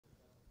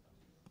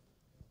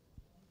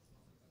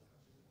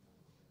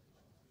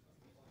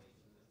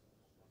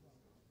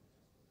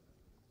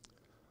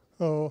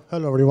Hello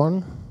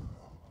everyone.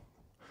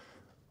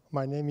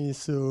 My name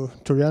is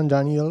Turean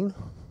Daniel,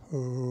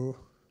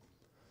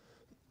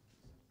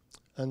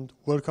 and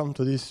welcome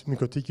to this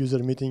MikroTik user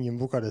meeting in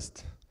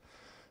Bucharest.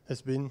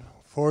 It's been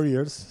 4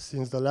 years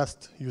since the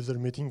last user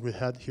meeting we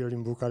had here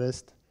in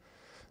Bucharest,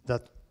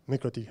 that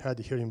MikroTik had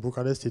here in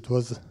Bucharest. It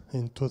was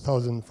in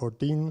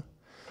 2014,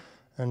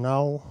 and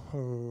now,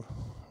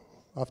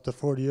 after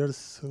 4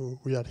 years,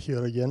 we are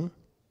here again.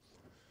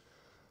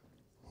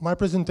 My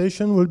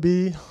presentation will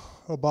be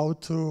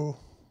about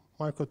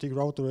MikroTik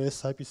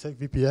RouterOS IPSEC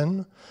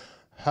VPN,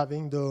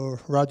 having the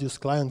RADIUS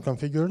client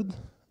configured,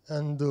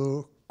 and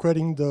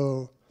querying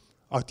the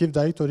Active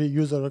Directory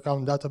user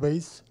account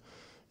database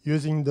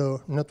using the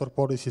network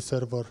policy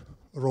server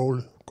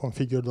role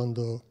configured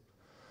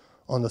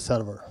on the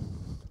server.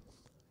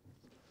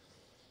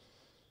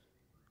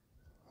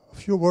 A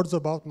few words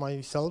about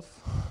myself.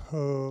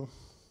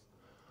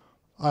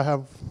 I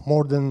have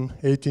more than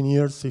 18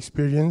 years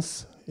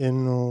experience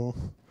in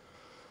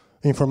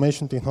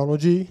information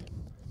technology.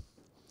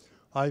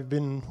 I've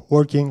been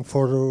working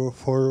for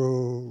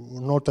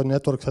Norton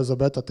Networks as a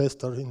beta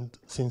tester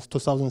since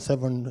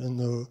 2007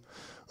 and,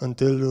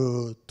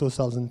 until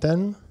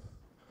 2010.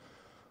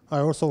 I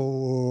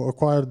also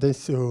acquired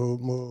this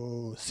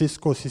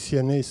Cisco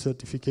CCNA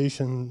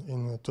certification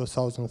in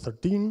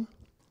 2013.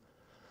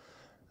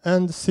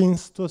 And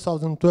since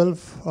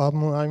 2012,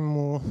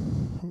 I'm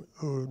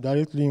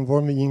directly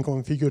involved in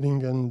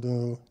configuring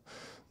and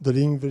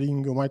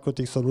delivering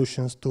MikroTik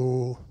solutions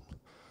to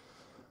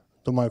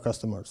my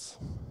customers.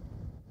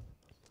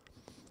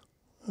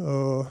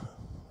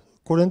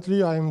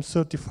 Currently, I'm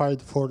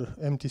certified for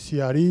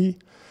MTCRE,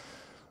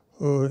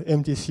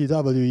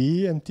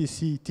 MTCWE,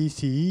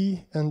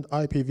 MTC-TCE, and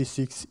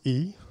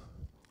IPv6E.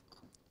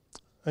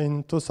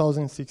 In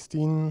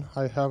 2016,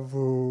 I have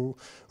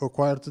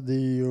acquired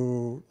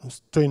the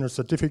trainer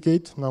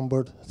certificate,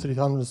 number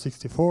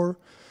 364,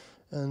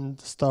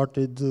 and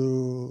started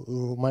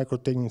Mikro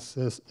Training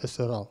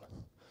SRL.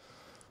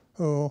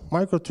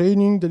 Mikro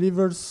Training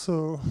delivers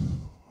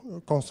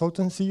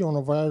consultancy on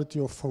a variety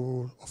of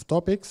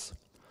topics,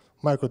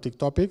 MikroTik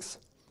topics,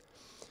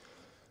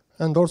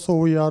 and also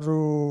we are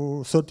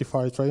a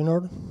certified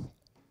trainer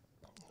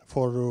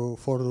for the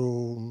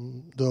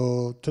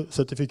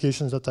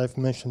certifications that I've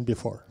mentioned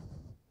before.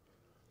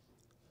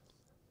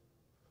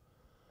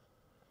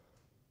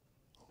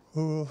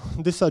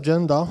 This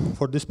agenda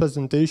for this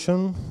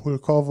presentation will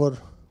cover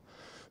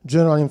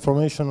general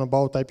information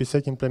about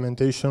IPSEC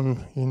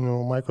implementation in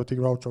MikroTik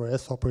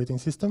RouterOS operating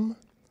system,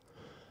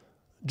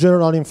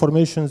 general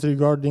information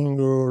regarding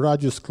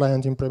RADIUS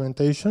client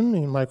implementation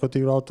in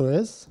MikroTik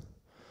RouterOS.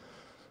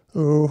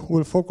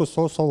 We'll focus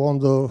also on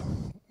the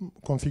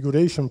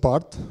configuration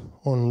part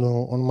on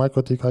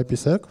MikroTik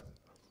IPSEC.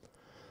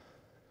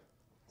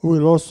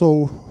 We'll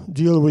also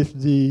deal with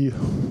the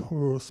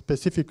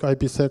specific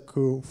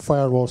IPSEC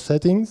firewall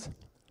settings.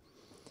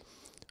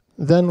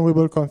 Then we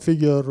will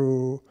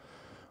configure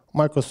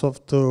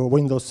Microsoft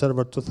Windows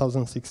Server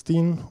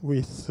 2016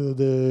 with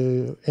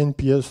the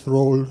NPS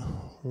role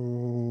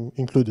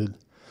included.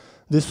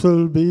 This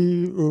will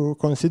be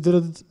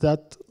considered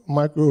that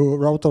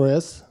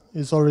RouterOS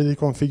is already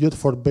configured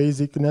for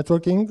basic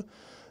networking,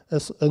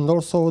 and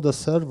also the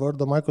server,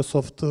 the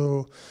Microsoft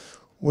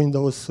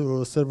Windows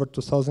Server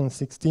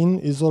 2016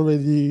 is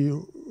already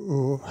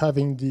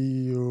having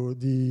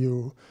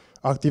the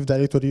Active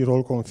Directory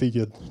role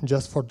configured,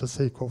 just for the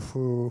sake of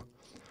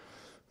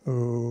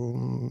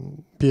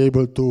be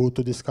able to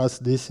discuss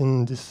this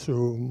in this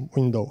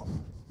window.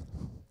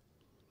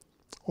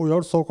 We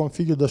also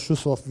configure the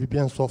Shuswap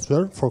VPN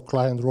software for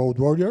client road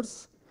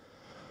warriors,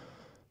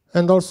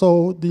 and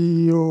also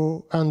the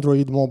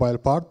Android mobile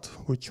part,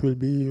 which will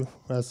be,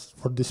 as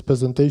for this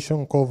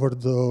presentation, cover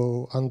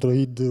the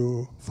Android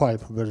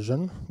 5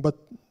 version, but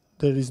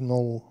there is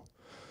no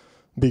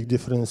big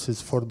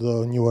differences for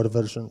the newer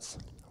versions.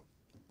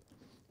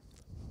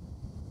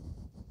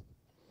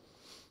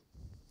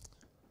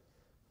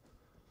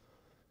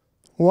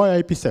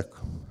 Why IPSEC?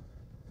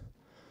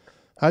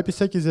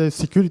 IPSEC is a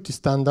security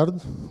standard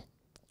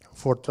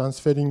for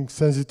transferring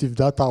sensitive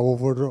data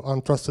over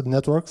untrusted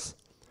networks.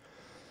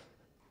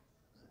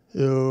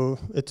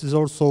 It is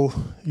also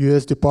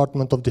US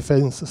Department of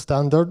Defense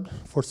standard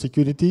for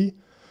security.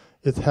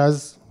 It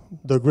has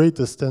the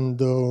greatest and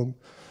the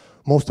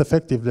most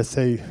effective, let's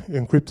say,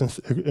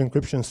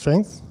 encryption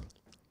strength.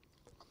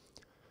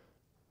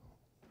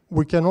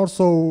 We can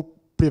also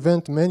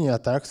prevent many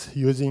attacks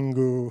using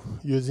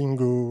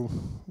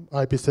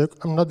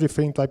IPSEC. I'm not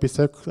referring to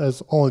IPSEC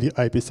as only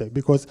IPSEC,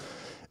 because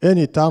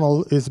any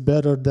tunnel is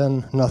better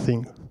than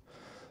nothing.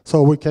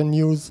 So we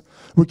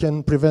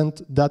can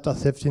prevent data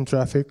theft in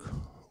traffic,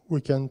 we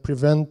can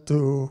prevent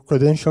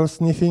credential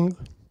sniffing,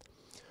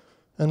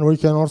 and we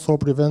can also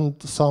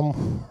prevent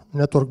some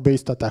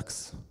network-based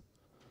attacks.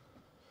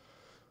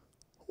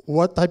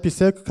 What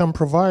IPSEC can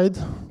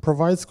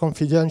provides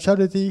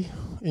confidentiality,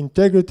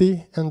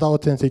 integrity, and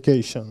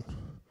authentication.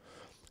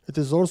 It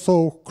is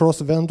also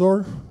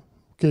cross-vendor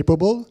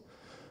capable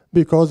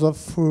because of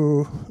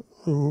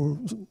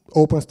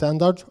open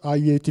standard,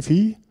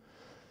 IETF.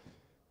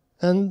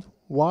 And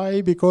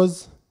why?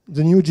 Because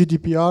the new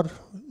GDPR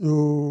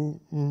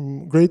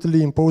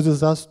greatly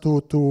imposes us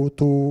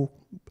to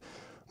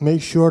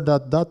make sure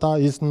that data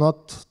is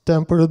not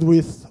tampered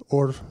with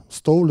or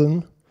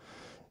stolen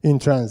in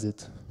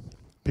transit.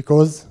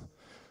 Because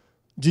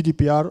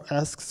GDPR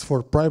asks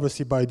for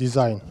privacy by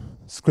design.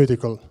 It's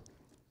critical.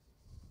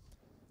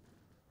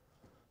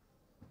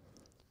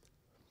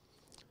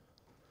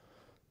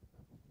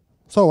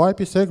 So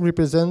IPSEC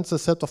represents a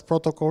set of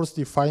protocols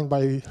defined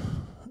by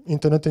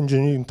Internet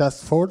Engineering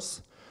Task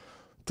Force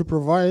to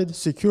provide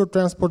secure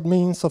transport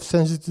means of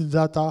sensitive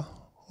data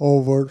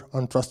over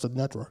untrusted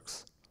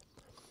networks.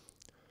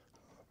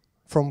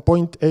 From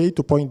point A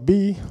to point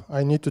B,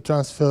 I need to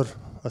transfer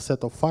a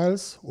set of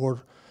files,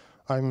 or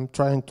I'm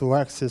trying to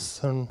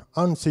access an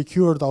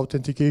unsecured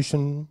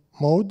authentication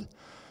mode.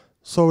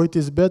 So it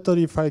is better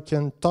if I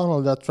can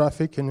tunnel that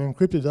traffic and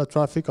encrypt that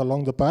traffic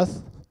along the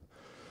path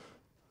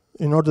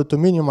in order to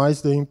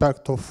minimize the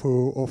impact of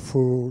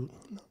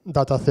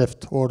data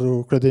theft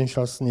or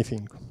credential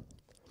sniffing.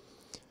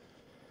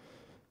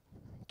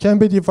 Can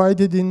be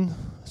divided in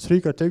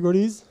 3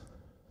 categories.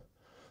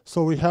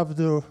 So we have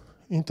the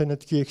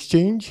Internet Key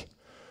Exchange,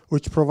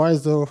 which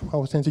provides the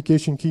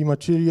authentication key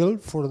material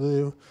for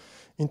the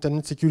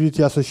Internet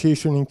Security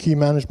Association in Key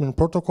Management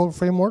Protocol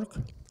framework.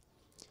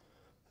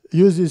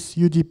 Uses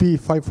UDP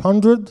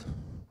 500.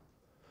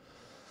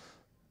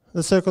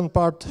 The second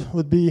part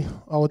would be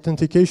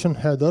authentication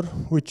header,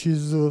 which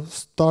is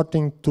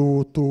starting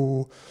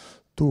to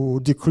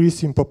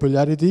decrease in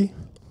popularity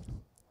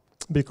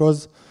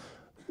because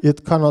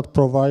it cannot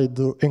provide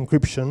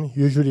encryption,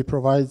 usually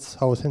provides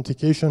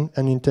authentication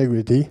and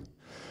integrity.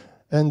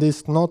 And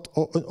it's not,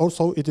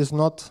 also it is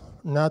not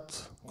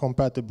NAT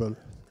compatible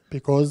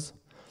because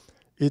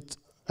it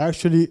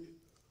actually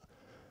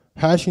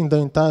hashing the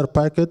entire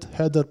packet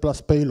header plus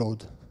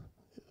payload.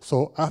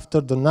 So after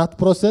the NAT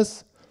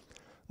process,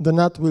 the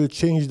NAT will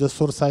change the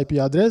source IP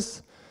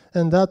address,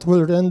 and that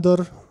will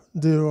render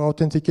the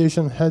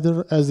authentication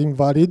header as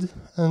invalid,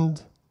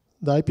 and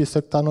the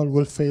IPSEC tunnel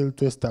will fail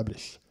to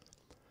establish.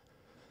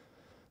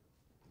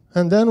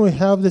 And then we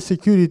have the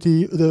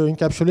security, the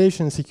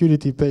encapsulation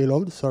security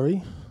payload,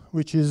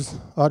 which is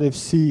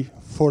RFC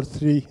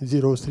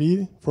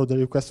 4303 for the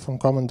request from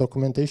common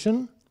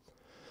documentation,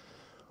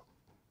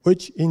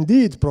 which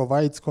indeed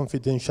provides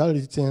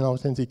confidentiality and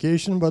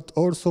authentication, but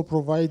also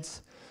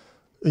provides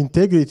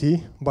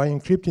integrity by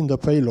encrypting the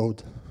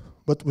payload.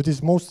 But what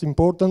is most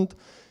important,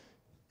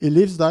 it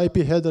leaves the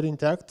IP header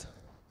intact,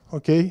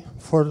 okay,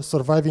 for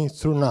surviving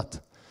through NAT.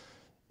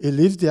 It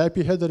leaves the IP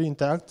header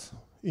intact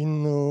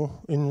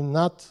in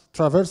NAT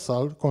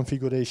traversal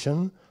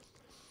configuration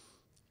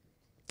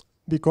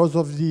because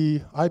of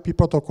the IP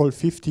protocol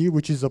 50,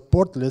 which is a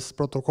portless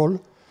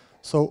protocol.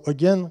 So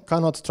again,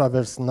 cannot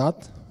traverse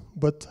NAT,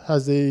 but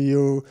has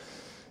a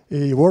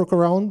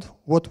workaround.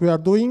 What we are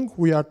doing,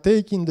 we are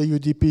taking the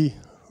UDP,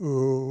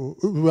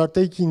 we are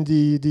taking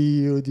the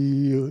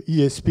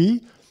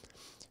ESP,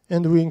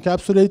 and we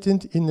encapsulate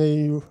it in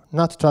a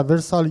NAT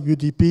traversal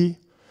UDP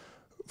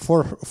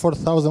for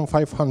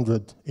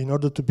 4500 in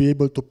order to be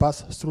able to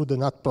pass through the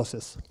NAT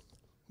process.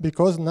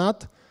 Because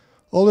NAT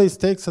always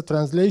takes a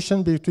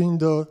translation between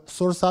the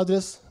source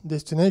address,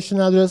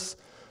 destination address,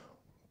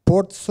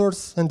 port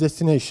source, and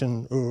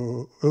destination,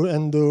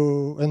 and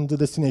the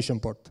destination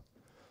port.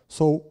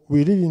 So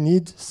we really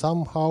need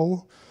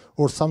somehow,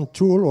 or some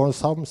tool, or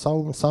some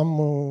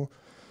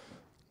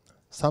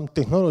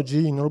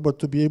technology in order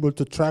to be able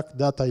to track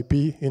that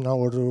IP in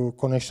our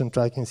connection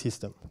tracking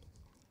system.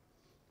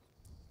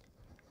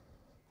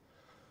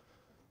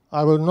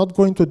 I will not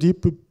go into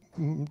deep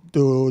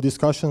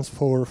discussions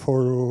for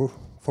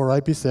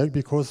IPSEC,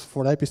 because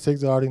for IPSEC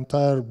there are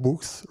entire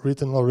books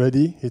written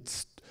already.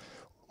 It's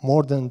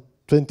more than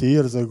 20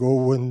 years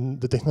ago when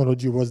the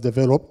technology was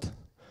developed.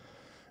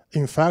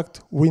 In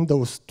fact,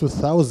 Windows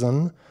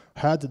 2000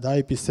 had the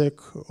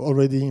IPSEC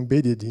already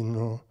embedded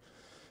in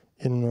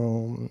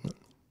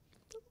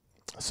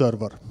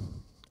server.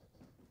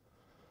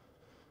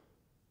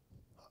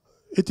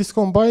 It is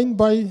combined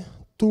by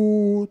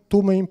two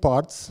main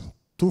parts,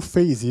 2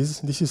 phases.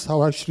 This is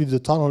how actually the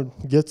tunnel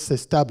gets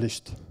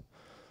established.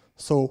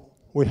 So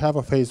we have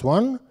a phase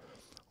 1,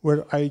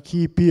 where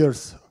key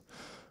peers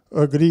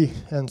agree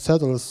and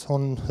settles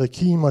on the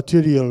key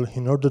material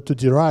in order to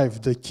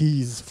derive the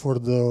keys for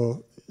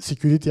the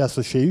security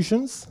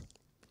associations.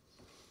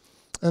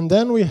 And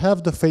then we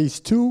have the phase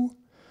 2,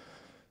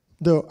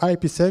 the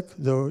IPSEC,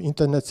 the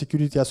Internet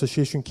Security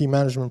Association Key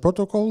Management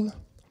Protocol,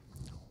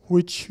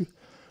 which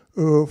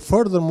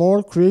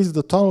furthermore creates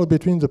the tunnel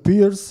between the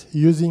peers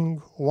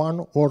using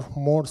 1 or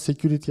more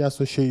security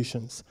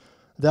associations.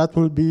 That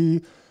will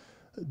be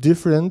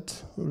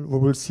different, we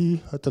will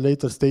see at a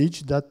later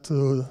stage, that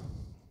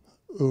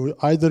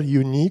either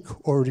unique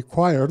or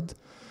required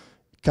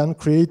can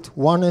create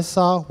one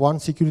SA, one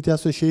security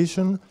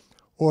association,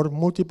 or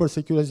multiple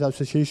security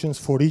associations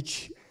for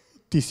each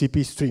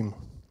TCP stream.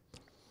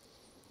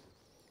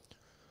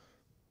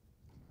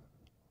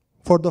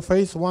 For the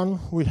phase 1,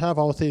 we have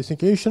our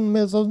authentication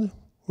method.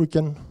 We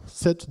can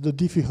set the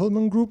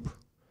Diffie-Hellman group.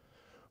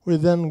 We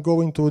then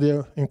go into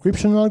the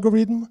encryption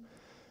algorithm,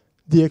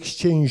 the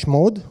exchange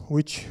mode,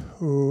 which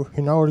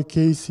in our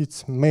case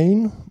it's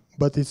main,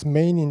 but it's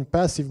main in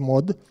passive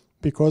mode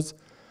because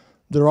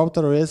the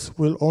RouterOS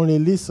will only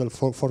listen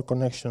for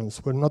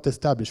connections, will not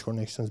establish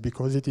connections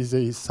because it is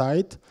a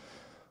site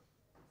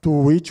to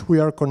which we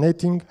are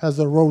connecting as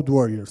a road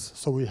warriors.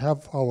 So we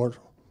have our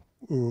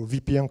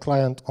VPN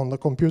client on the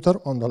computer,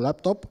 on the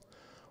laptop,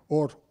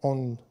 or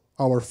on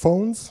our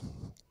phones,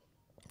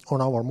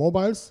 on our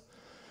mobiles,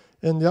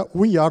 and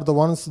we are the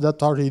ones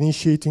that are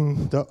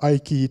initiating the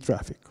IKE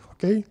traffic,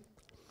 okay?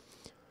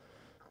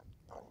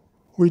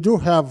 We do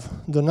have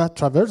the NAT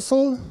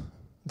traversal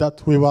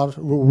that we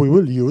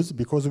will use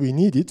because we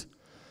need it.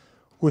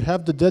 We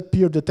have the dead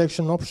peer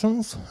detection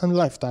options and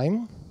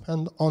lifetime,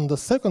 and on the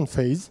second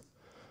phase,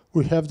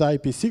 we have the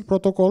IPSEC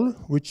protocol,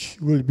 which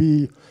will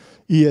be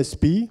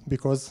ESP,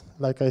 because,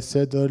 like I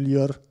said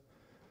earlier,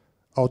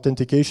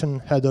 authentication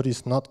header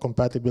is not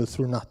compatible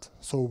through NAT.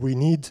 So we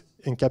need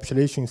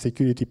encapsulation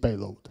security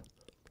payload.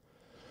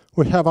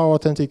 We have our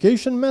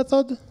authentication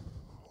method.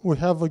 We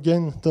have,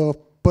 again, the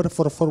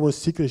forward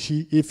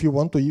secrecy. If you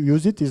want to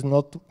use it, is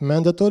not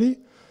mandatory,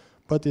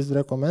 but is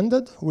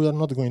recommended. We are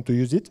not going to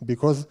use it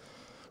because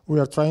we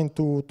are trying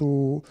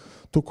to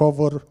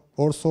cover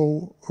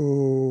also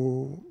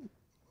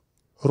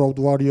Road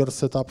Warrior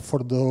setup for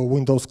the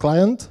Windows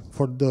client,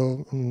 for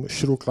the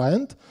Shrew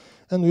client.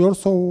 And we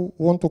also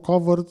want to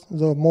cover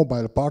the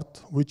mobile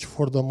part, which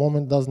for the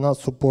moment does not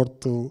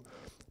support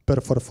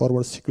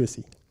forward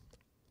secrecy.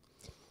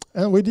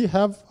 And we did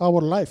have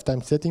our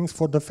lifetime settings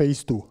for the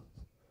phase 2.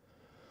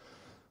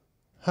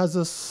 As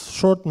a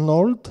short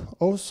note,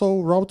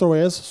 also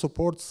RouterOS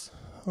supports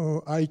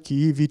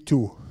IKE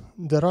v2.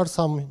 There are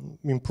some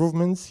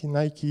improvements in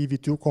IKE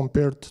v2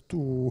 compared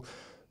to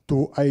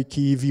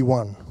IKE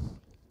v1.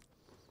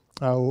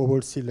 We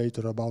will see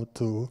later about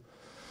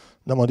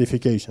the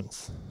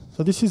modifications.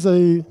 So this is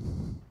a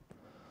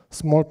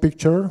small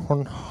picture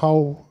on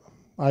how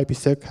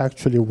IPSEC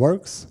actually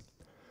works.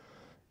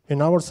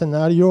 In our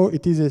scenario,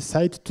 it is a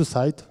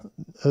site-to-site.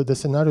 The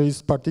scenario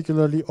is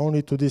particularly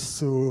only to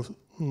this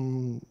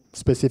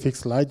specific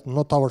slide,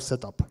 not our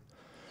setup.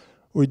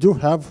 We do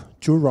have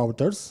 2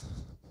 routers.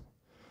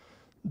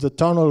 The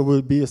tunnel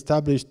will be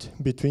established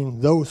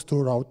between those 2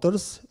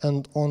 routers,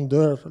 and on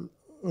their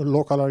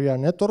local area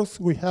networks,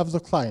 we have the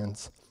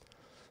clients.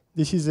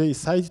 This is a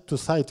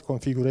site-to-site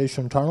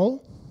configuration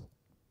tunnel.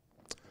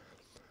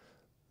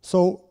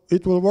 So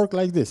it will work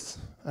like this.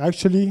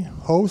 Actually,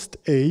 host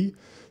A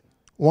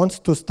wants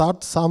to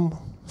start some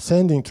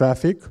sending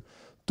traffic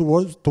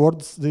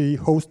towards the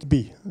host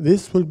B.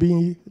 This will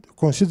be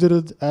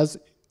considered as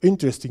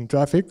interesting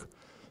traffic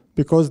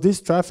because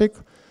this traffic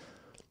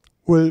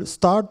will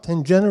start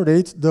and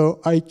generate the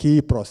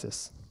IKE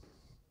process.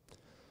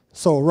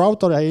 So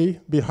router A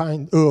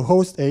behind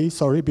host A,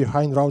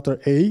 behind router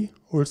A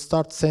will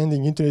start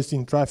sending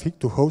interesting traffic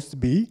to host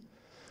B,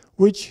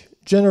 which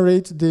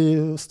generates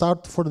the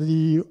start for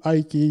the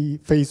IKE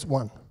phase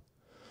 1.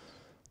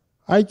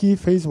 IKE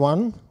phase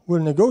 1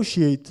 will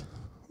negotiate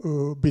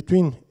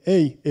between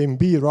A and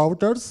B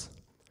routers.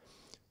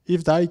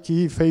 If the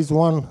IKE phase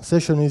 1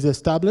 session is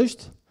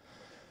established,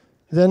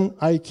 then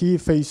IKE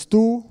phase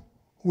 2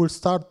 will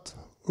start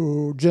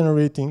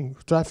generating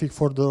traffic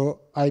for the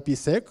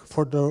IPSEC,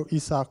 for the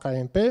ISA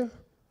KMP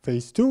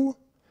phase 2.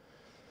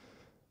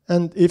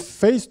 And if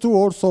phase 2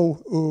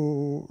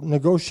 also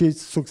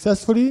negotiates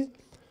successfully,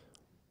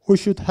 we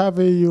should have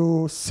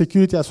a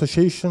security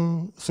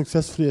association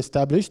successfully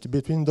established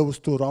between those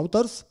 2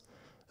 routers,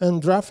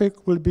 and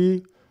traffic will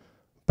be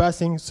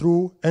passing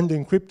through and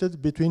encrypted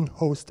between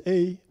host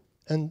A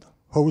and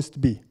host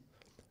B,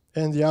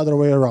 and the other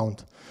way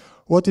around.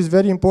 What is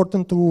very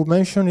important to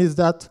mention is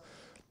that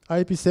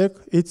IPSEC,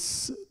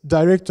 it's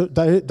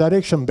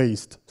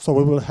direction-based. So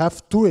we will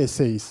have 2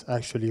 essays,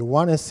 actually.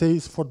 One essay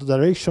is for the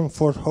direction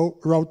for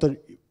router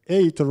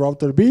A to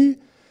router B,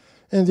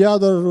 and the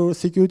other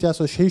security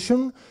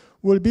association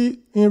will be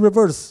in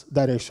reverse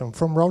direction,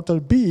 from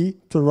router B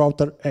to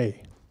router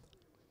A.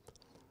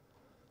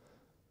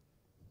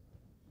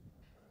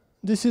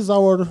 This is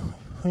our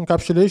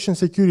encapsulation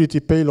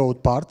security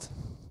payload part,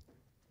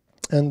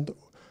 and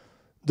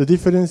the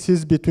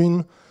differences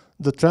between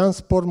the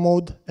transport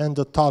mode and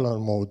the tunnel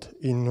mode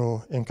in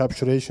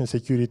encapsulation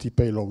security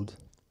payload.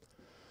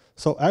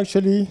 So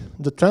actually,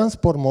 the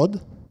transport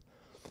mode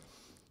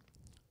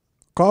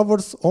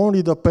covers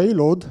only the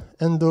payload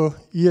and the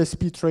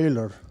ESP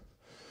trailer,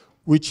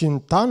 which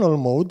in tunnel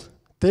mode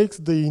takes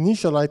the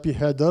initial IP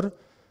header,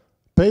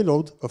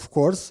 payload, of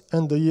course,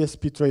 and the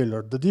ESP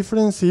trailer. The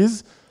difference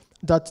is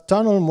that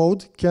tunnel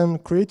mode can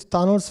create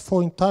tunnels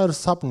for entire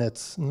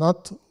subnets,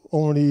 not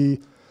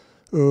only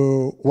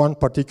one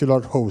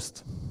particular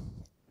host.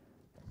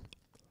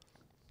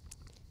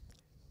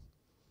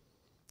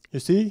 You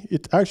see,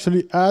 it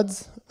actually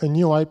adds a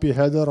new IP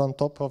header on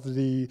top of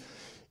the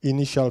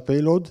initial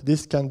payload.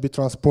 This can be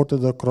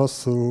transported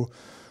across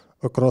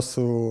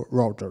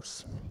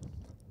routers.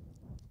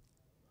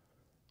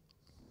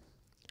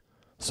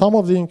 Some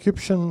of the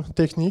encryption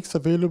techniques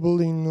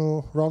available in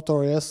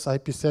RouterOS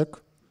IPSEC,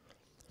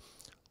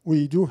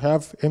 we do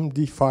have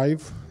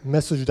MD5,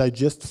 Message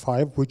Digest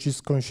 5, which is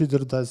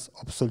considered as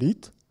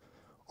obsolete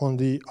on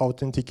the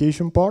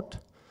authentication part.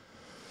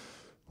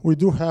 We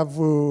do have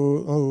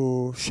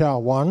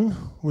SHA-1,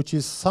 which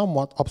is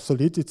somewhat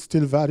obsolete. It's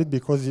still valid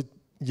because it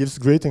gives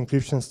great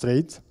encryption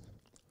straight.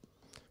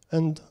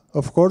 And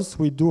of course,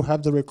 we do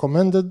have the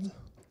recommended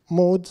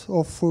mode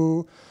of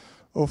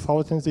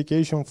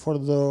authentication for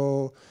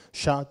the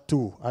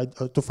SHA-2,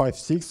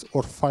 256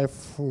 or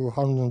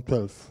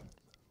 512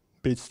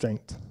 bit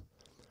strength.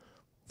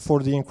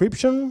 For the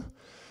encryption,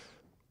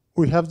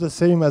 we have the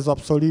same as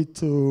obsolete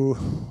DES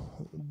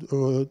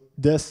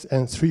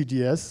and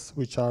 3DS,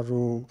 which are,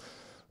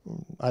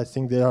 I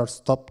think they are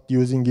stopped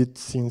using it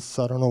since,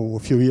 I don't know, a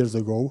few years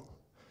ago.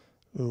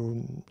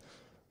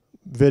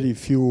 Very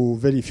few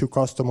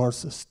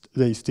customers,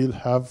 they still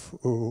have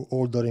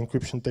older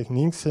encryption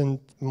techniques, and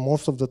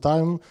most of the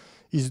time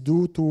is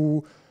due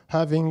to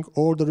having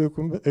older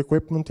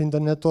equipment in the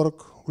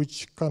network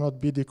which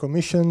cannot be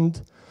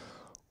decommissioned,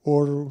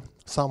 or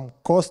some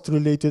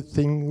cost-related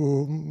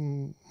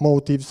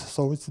motives,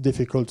 so it's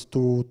difficult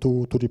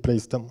to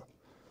replace them.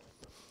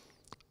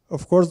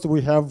 Of course,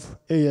 we have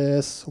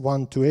AES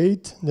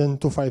 128, then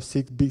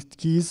 256-bit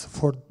keys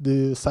for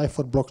the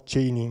cipher block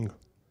chaining.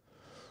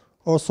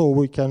 Also,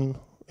 we can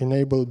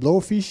enable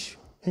blowfish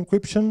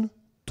encryption,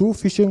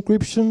 two-fish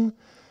encryption,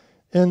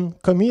 and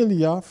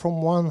Camellia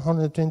from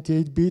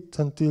 128-bit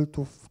until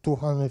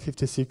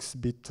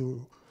 256-bit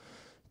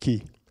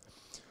key.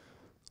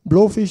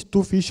 Blowfish,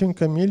 two-fish, and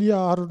Camellia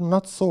are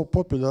not so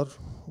popular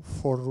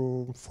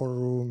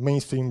for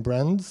mainstream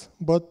brands,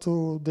 but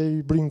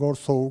they bring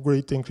also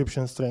great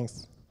encryption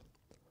strength.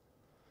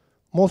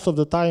 Most of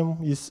the time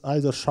is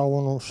either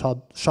SHA-1 or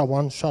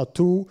SHA-1,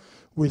 SHA-2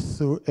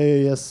 with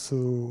AES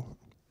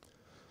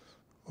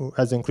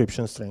as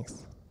encryption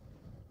strength.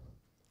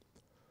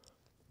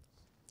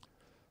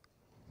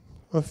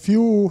 A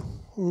few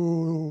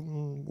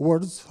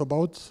words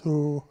about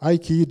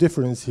IKE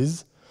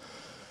differences.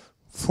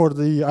 For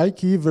the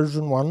IKE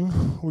version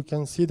 1, we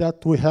can see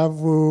that we have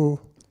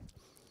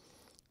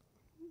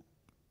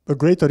a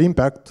greater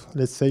impact,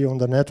 let's say, on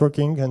the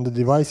networking and the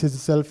devices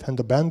itself and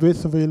the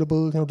bandwidth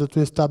available in order to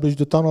establish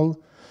the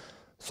tunnel.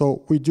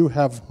 So we do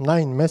have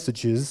 9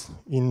 messages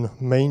in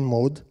main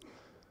mode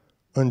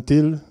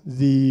until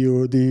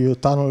the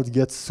tunnel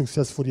gets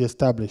successfully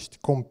established,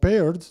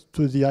 compared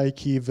to the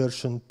IKE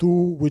version 2,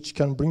 which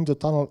can bring the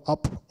tunnel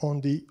up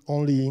only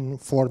in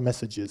 4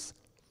 messages.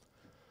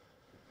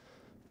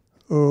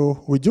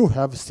 We do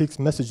have 6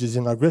 messages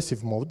in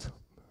aggressive mode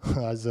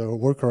as a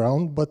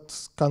workaround,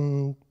 but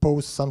can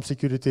pose some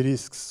security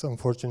risks,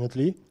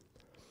 unfortunately.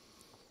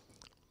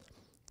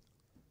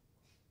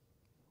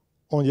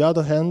 On the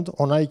other hand,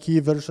 on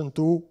IKE version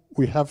 2,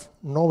 we have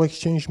no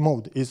exchange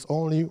mode. It's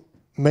only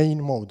main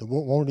mode,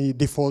 only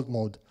default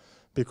mode,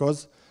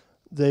 because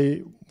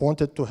they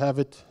wanted to have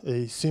it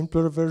a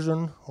simpler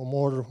version, a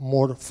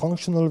more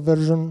functional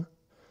version.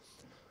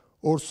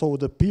 Also,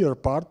 the peer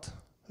part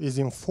is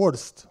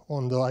enforced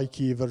on the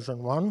IKE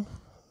version 1,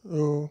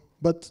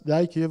 but the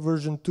IKE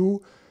version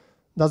 2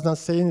 does not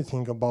say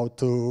anything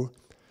about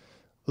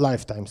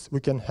lifetimes. We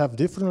can have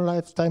different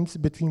lifetimes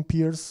between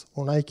peers.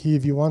 On IKE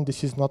v1,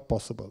 this is not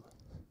possible.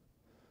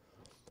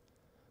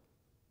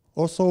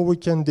 Also, we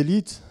can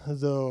delete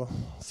the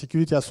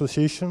security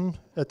association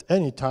at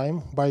any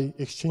time by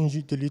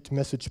exchanging delete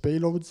message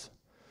payloads,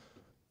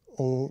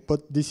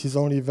 but this is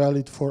only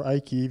valid for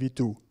IKE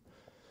v2.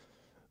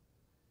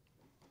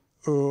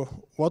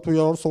 What we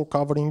are also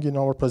covering in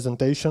our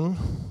presentation,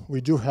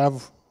 we do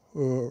have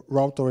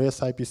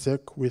RouterOS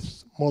IPSEC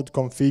with mode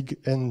config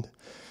and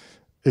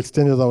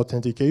extended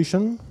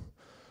authentication,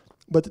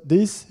 but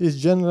this is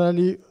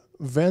generally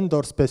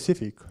vendor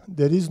specific.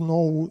 There is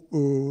no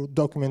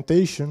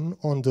documentation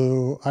on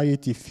the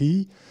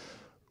IETF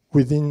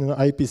within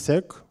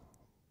IPSEC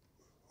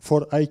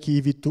for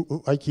IKE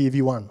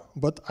v1,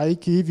 but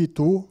IKE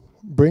v2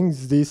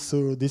 brings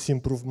this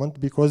improvement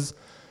because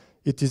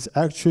it is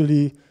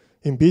actually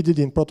embedded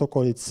in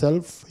protocol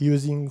itself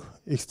using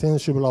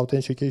extensible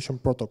authentication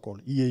protocol,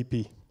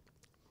 EAP.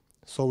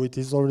 So it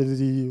is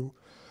already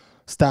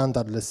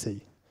standard, let's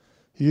say.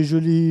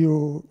 Usually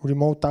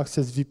remote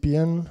access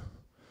VPN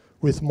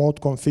with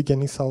mode config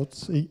and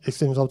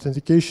extended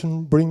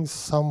authentication brings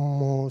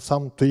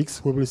some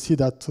tweaks. We will see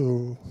that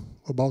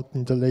about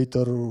in the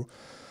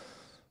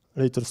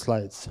later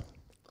slides.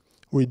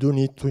 We do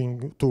need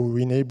to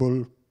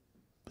enable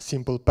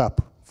simple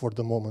PAP for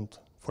the moment,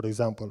 for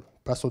example,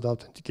 password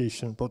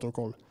authentication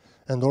protocol.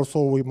 And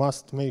also we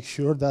must make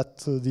sure that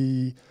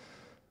the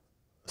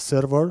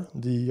server,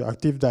 the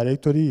Active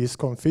Directory is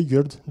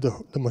configured,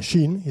 the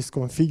machine is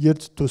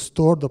configured to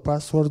store the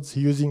passwords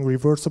using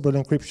reversible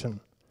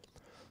encryption.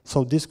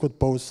 So this could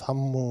pose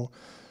some,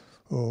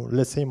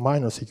 let's say,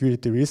 minor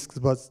security risks,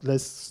 but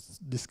let's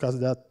discuss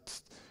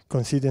that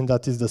considering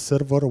that is the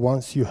server.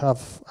 Once you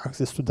have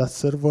access to that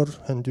server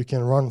and you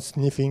can run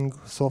sniffing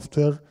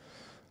software,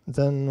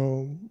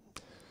 then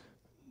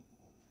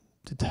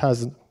it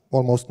has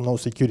almost no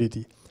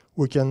security.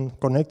 We can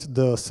connect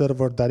the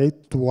server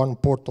direct to one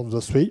port of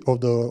the suite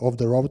of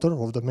the router,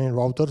 of the main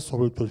router,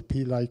 so it will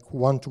be like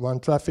one-to-one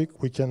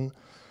traffic. We can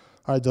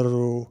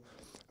either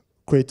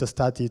create a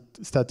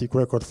static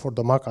record for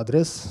the MAC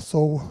address,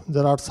 so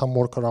there are some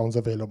workarounds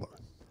available.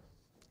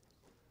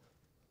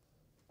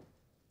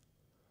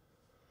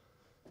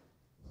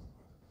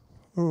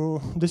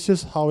 This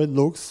is how it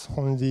looks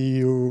on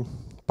the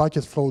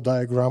packet flow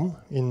diagram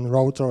in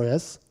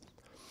RouterOS.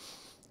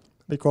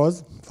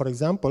 Because, for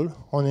example,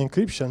 on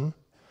encryption,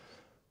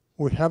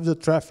 we have the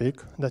traffic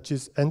that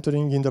is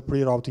entering in the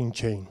pre-routing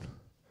chain.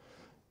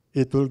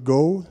 It will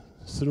go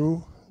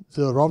through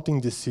the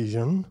routing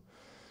decision.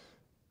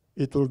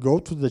 It will go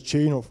to the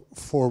chain of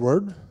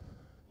forward.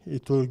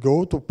 It will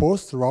go to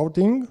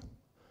post-routing.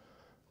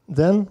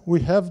 Then we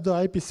have the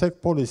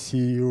IPSEC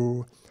policy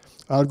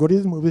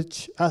algorithm,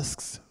 which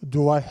asks,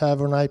 do I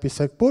have an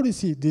IPSEC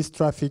policy? This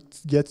traffic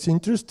gets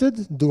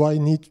interested. Do I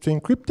need to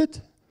encrypt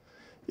it?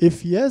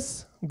 If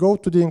yes, go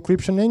to the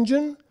encryption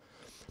engine,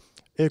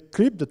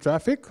 encrypt the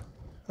traffic,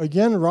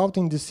 again,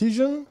 routing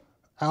decision,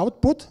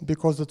 output,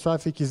 because the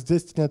traffic is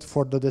destined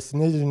for the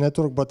destination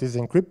network but is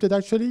encrypted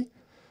actually,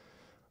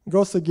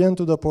 goes again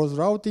to the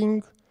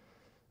post-routing,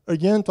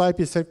 again to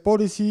IPSEC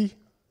policy.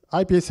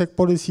 IPSEC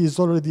policy is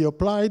already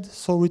applied,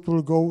 so it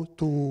will go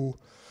to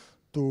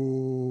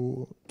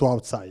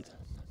outside.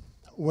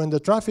 When the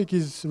traffic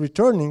is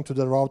returning to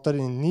the router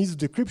and needs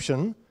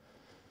decryption,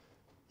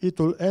 it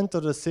will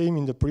enter the same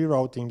in the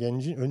pre-routing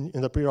engine,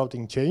 in the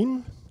pre-routing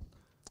chain.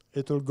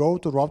 It will go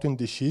to routing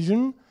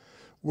decision.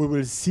 We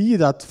will see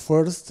that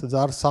first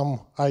there are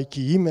some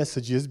IKE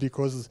messages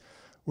because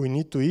we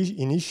need to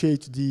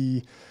initiate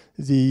the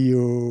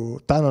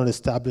tunnel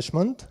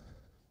establishment.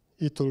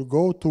 It will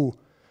go to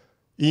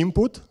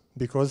input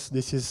because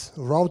this is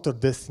router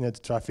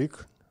destined traffic.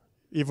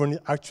 Even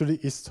actually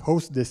it's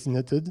host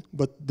destined,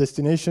 but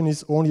destination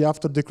is only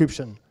after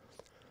decryption.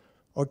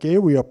 Okay,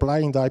 we are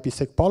applying the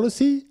IPSEC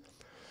policy.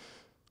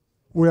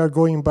 We are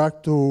going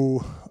back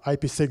to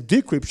IPSEC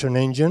decryption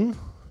engine,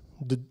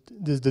 the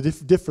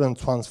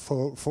different ones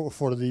for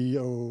the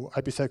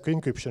IPSEC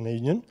encryption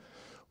engine.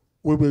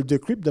 We will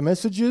decrypt the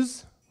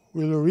messages.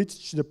 We will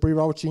reach the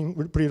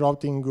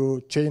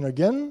pre-routing chain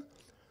again,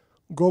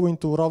 go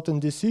into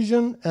routing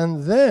decision,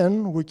 and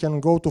then we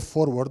can go to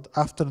forward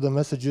after the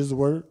messages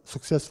were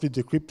successfully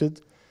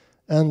decrypted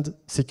and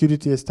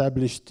security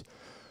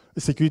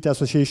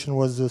association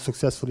was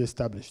successfully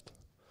established.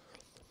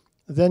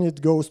 Then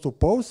it goes to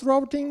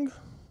post-routing,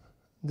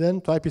 then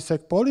to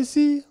IPSEC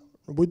policy.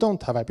 We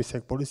don't have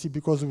IPSEC policy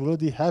because we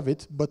already have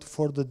it, but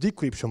for the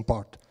decryption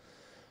part,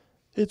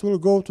 it will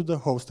go to the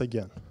host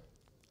again.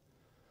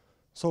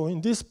 So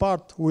in this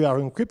part, we are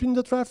encrypting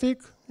the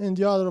traffic. In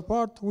the other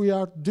part, we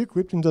are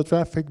decrypting the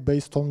traffic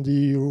based on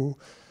the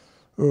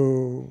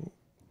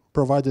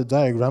provided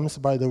diagrams.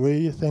 By the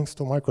way, thanks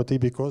to MikroTik,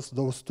 because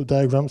those two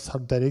diagrams are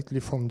directly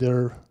from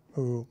their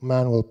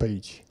manual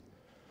page.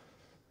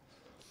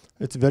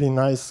 It's very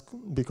nice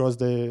because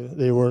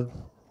they were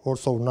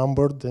also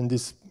numbered, and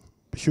this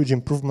huge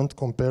improvement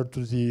compared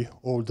to the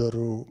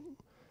older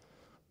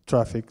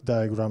traffic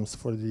diagrams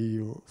for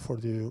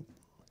the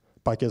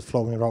packet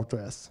flow in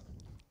RouterOS.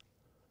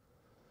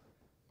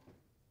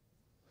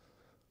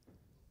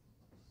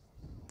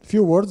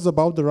 Few words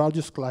about the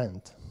RADIUS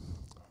client.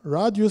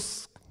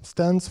 RADIUS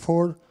stands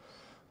for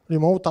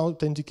Remote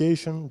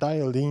Authentication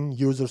Dialed-in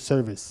User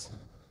Service.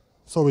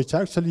 So it's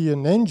actually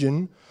an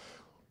engine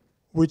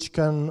which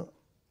can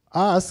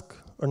ask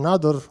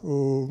another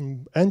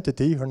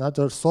entity,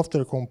 another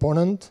software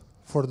component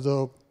for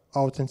the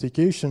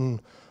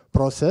authentication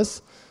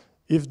process.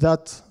 If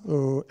that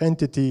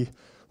entity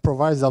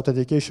provides the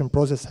authentication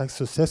process as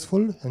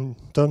successful in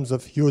terms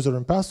of user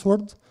and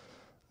password,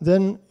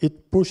 then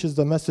it pushes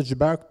the message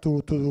back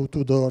to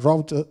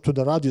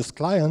the RADIUS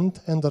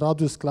client, and the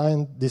RADIUS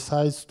client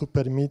decides to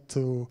permit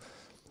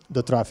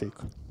the traffic.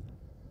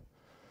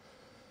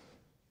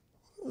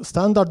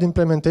 Standard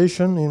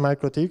implementation in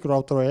MikroTik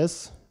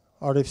RouterOS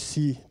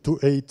RFC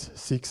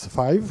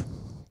 2865.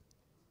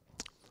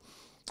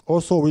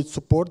 Also, it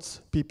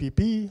supports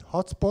PPP,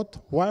 hotspot,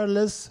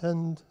 wireless,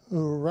 and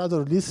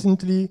rather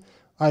recently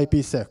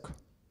IPSEC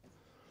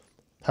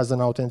has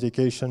an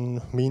authentication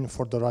mean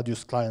for the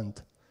RADIUS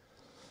client.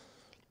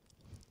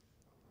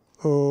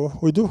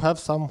 We do have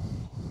some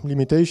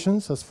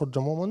limitations as for the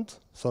moment,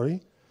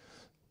 sorry,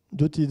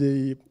 due to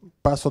the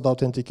password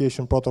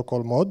authentication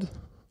protocol mode,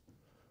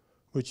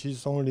 which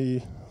is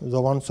only the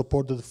one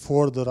supported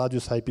for the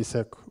RADIUS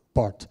IPSEC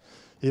part.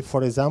 If,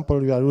 for example,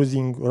 we are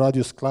using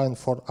RADIUS client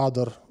for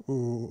other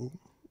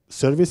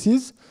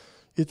services,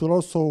 it will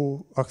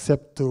also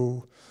accept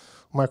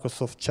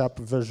Microsoft CHAP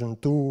version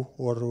 2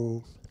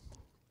 or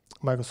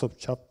Microsoft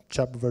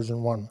CHAP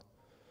version 1.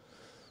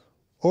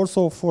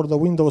 Also, for the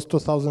Windows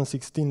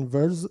 2016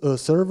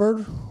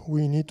 server,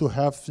 we need to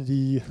have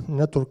the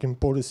networking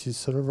policy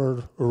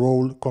server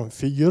role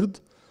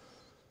configured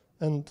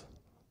and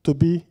to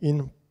be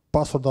in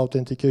password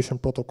authentication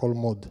protocol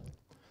mode.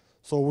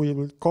 So we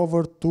will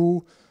cover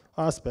two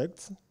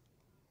aspects.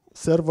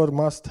 server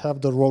must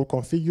have the role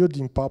configured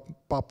in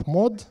pub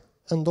mode,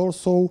 and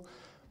also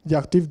the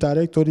Active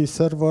Directory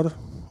server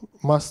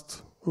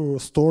must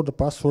store the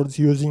passwords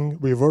using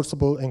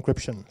reversible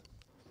encryption.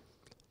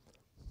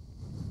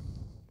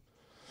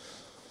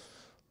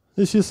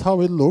 This is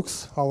how it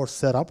looks, our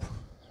setup.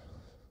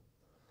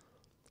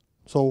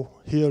 So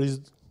here is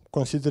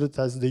considered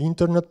as the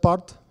internet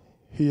part.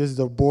 Here is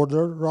the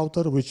border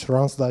router, which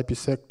runs the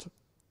IPSEC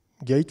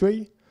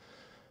gateway.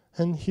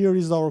 And here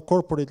is our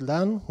corporate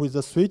LAN with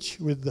the switch,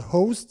 with the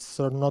hosts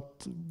are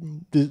not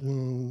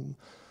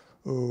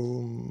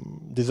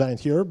designed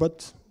here,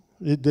 but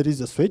there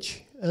is a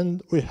switch.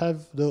 And we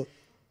have the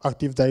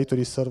Active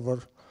Directory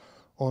server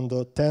on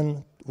the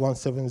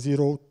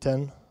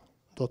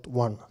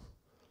 10.170.10.1.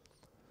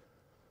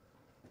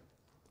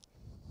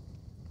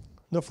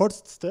 The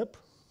first step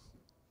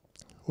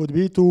would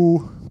be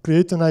to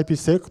create an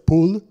IPSEC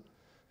pool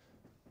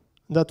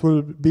that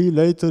will be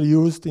later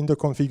used in the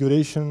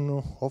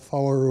configuration of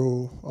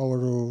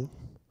our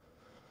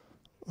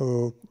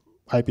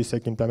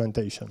IPSEC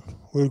implementation.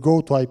 We'll go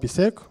to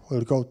IPSEC,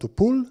 we'll go to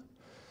pool,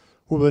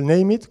 we will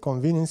name it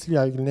conveniently.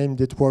 I named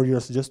it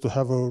Warriors just to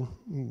have a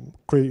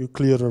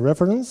clearer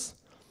reference.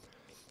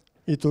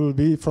 It will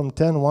be from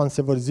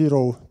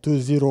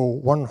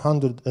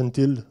 10.170.20.100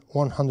 until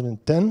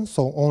 110,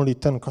 so only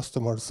 10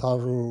 customers are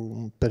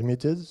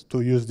permitted to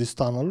use this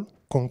tunnel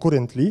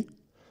concurrently.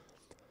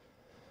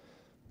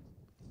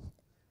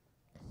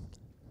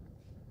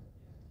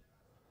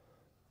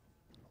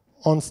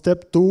 On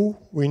step 2,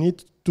 we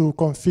need to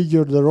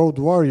configure the road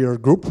warrior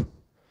group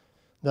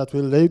that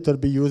will later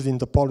be used in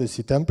the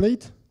policy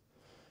template.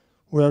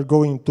 We are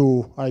going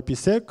to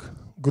IPSEC,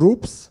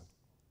 groups,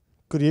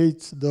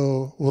 create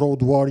the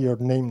road warrior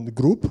named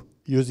group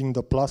using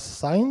the plus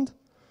sign.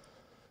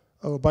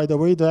 By the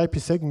way, the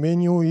IPSEC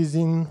menu is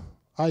in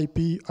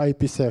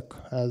IPSEC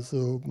as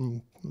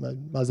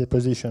a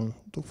position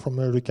from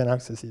where we can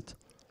access it.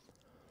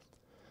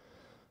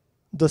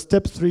 The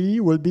step 3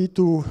 will be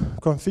to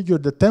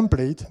configure the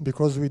template,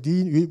 because we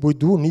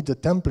do need the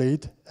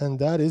template, and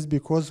that is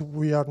because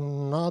we are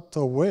not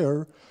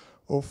aware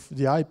of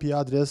the IP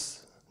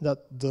address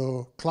that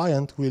the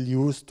client will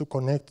use to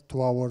connect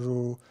to our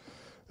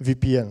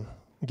VPN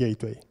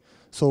gateway.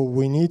 So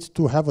we need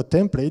to have a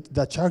template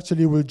that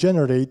actually will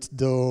generate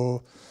the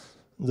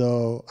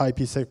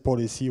IPSEC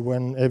policy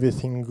when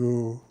everything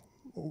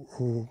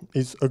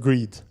is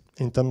agreed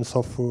in terms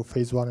of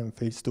phase 1 and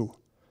phase 2.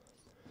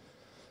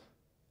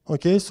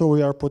 Okay, so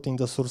we are putting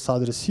the source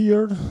address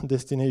here,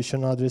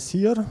 destination address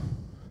here.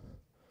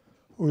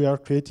 We are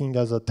creating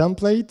as a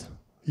template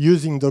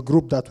using the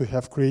group that we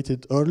have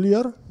created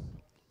earlier.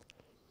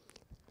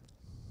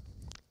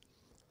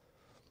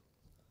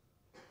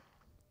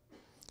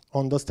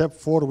 On the step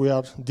 4, we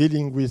are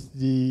dealing with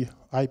the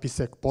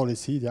IPSEC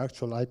policy, the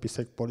actual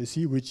IPSEC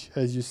policy, which,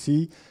 as you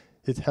see,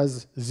 it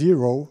has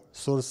 0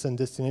 source and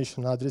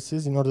destination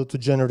addresses in order to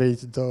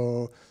generate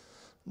the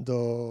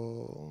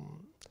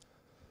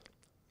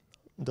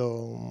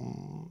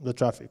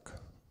traffic.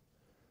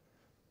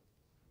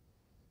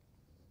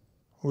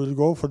 We'll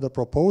go for the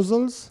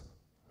proposals.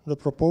 The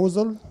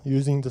proposal,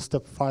 using the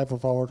step 5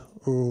 of our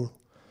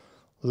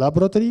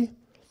laboratory,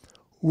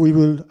 we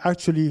will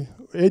actually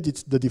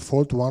edit the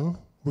default one.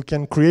 We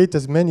can create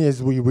as many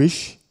as we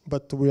wish,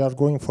 but we are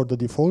going for the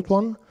default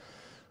one.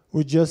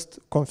 We just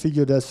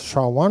configured as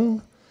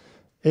SHA-1,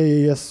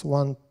 AES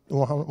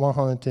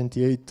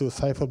 128 to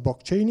cipher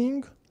block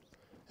chaining,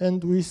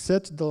 and we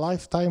set the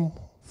lifetime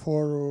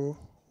for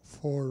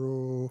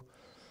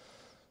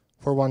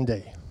 1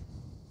 day.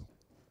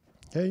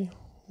 Okay,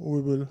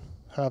 we will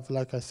have,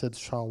 like I said,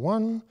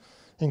 SHA-1,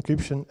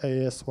 encryption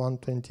AES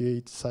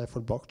 128 cipher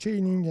block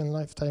chaining, and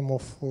lifetime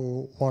of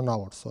 1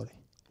 hour, sorry.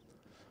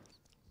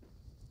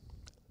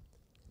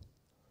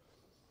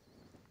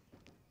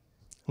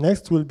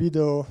 Next will be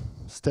the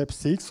step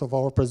 6 of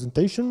our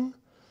presentation.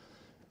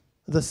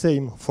 The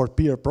same for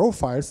peer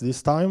profiles.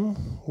 This time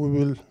we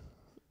will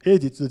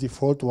edit the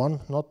default one,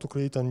 not to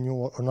create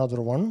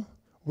another one.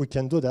 We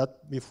can do that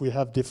if we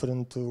have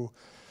different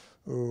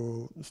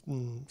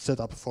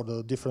setup for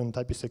the different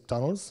IPSEC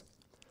tunnels.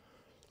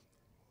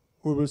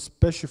 We will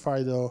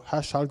specify the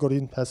hash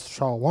algorithm as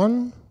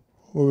SHA-1.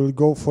 We will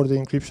go for the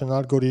encryption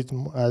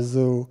algorithm as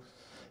the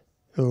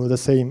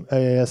same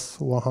AES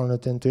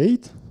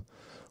 128.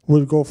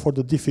 We'll go for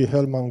the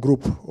Diffie-Hellman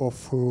group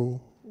of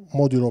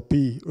modulo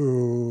P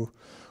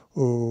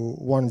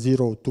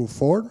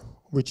 1024,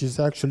 which is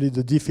actually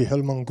the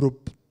Diffie-Hellman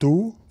group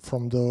 2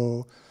 from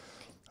the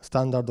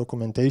standard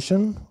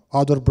documentation.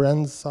 Other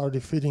brands are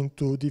referring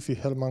to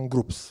Diffie-Hellman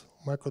groups.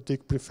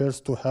 MikroTik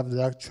prefers to have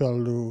the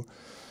actual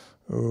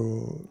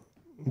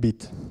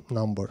bit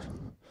number.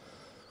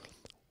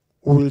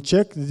 We will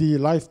check the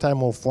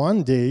lifetime of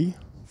 1 day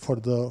for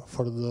the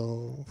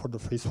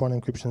phase 1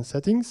 encryption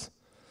settings.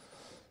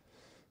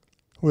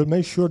 We'll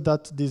make sure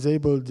that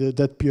disable the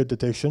dead peer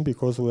detection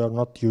because we are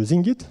not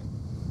using it.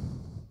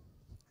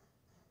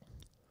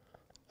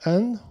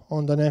 And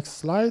on the next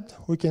slide,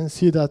 we can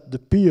see that the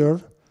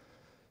peer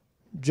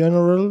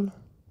general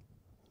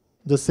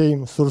The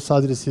same source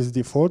address is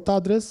default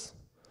address.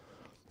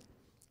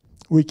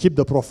 We keep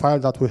the profile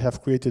that we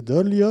have created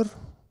earlier,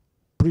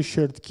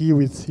 pre-shared key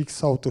with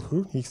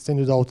XAuth,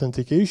 extended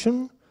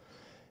authentication,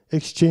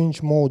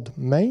 exchange mode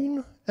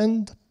main,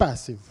 and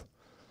passive.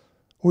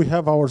 We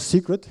have our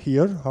secret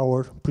here,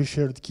 our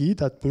pre-shared key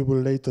that we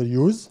will later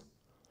use.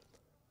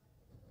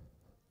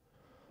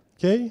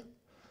 Okay.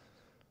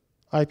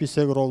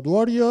 IPSEC road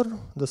warrior,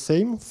 the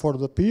same for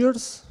the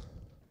peers.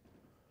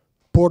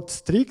 Port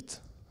strict,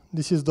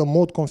 this is the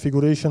mode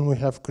configuration we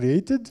have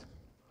created.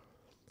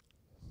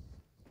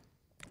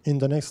 In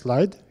the next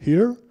slide,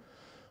 here,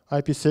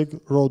 IPSEC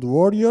road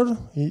warrior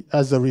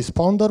as a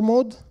responder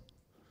mode.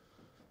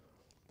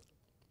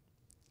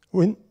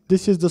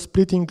 This is the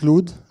split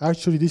include.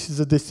 Actually, this is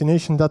a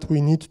destination that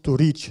we need to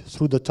reach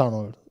through the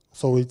tunnel.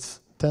 So it's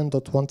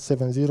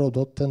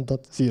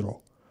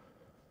 10.170.10.0.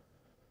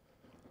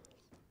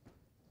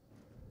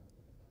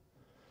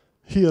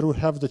 Here we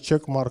have the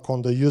check mark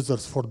on the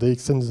users for the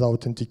extended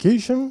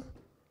authentication.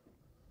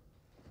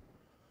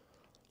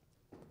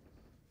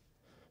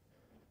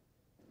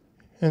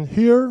 And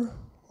here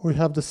we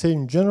have the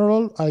same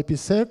general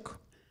IPSEC,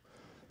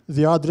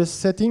 the address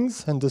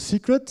settings, and the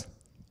secret.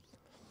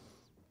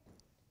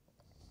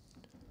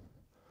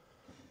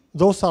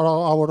 Those are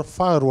our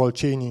firewall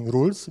chaining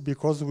rules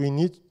because we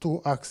need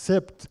to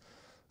accept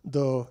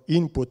the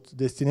input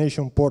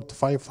destination port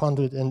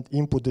 500 and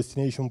input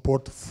destination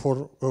port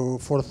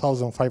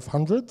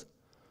 4500.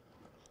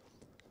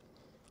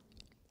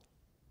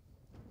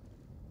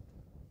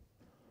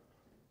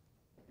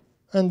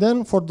 And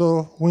then for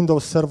the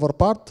Windows Server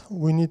part,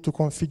 we need to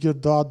configure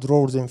the add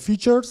roles and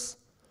features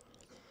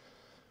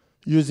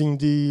using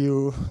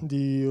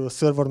the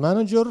Server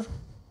Manager.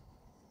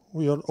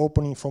 We are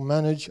opening from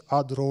Manage,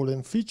 Add Role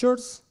and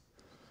Features.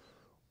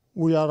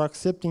 We are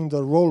accepting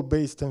the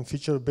role-based and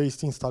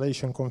feature-based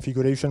installation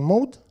configuration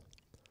mode.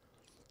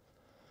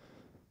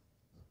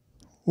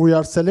 We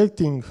are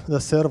selecting the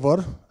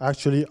server,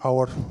 actually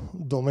our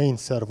domain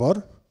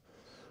server.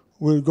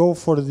 We'll go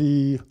for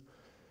the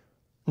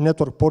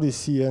network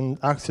policy and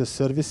access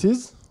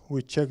services.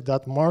 We check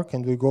that mark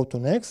and we go to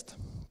next.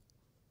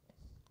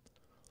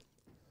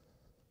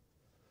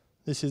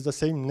 This is the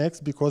same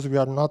next because we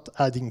are not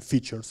adding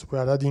features, we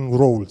are adding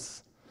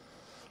roles.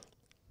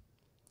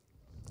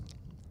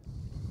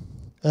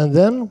 And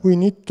then we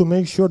need to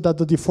make sure that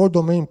the default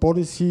domain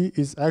policy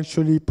is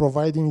actually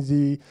providing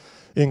the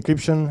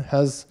encryption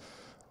has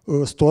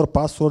store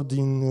password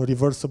in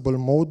reversible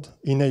mode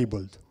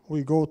enabled.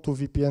 We go to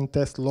VPN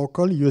test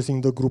local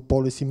using the group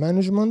policy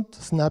management,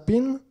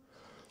 snap-in.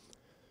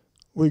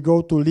 We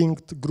go to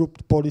linked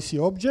grouped policy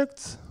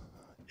objects,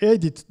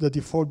 edit the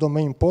default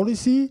domain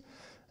policy,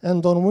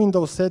 and on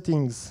Windows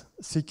settings,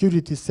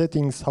 security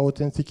settings,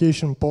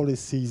 authentication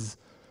policies,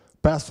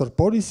 password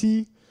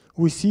policy,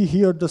 we see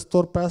here the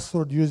store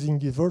password using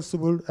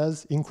reversible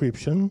as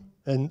encryption,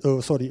 and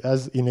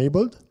as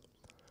enabled.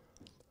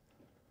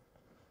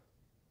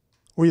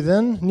 We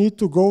then need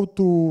to go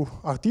to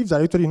Active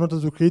Directory in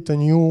order to create a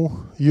new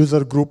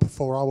user group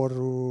for our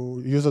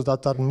users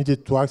that are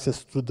needed to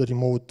access to the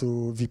remote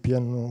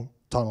VPN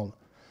tunnel.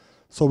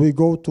 So we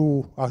go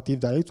to Active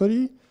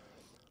Directory,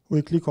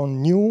 we click on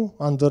New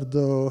under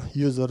the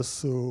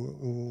user's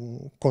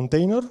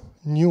container,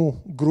 New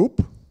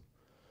Group.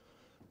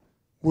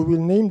 We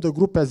will name the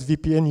group as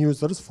VPN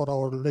users for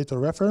our later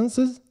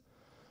references.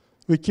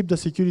 We keep the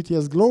security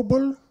as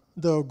global,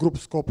 the group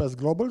scope as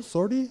global,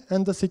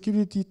 and the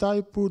security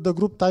type, the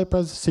group type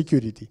as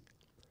security.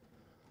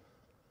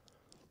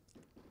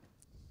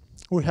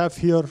 We have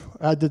here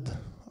added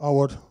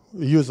our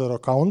user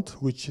account,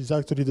 which is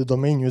actually the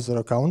domain user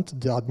account,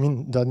 the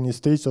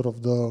administrator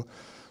of the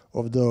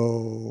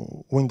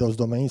Windows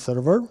domain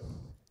server.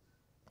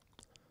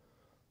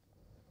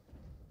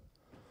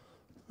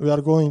 We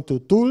are going to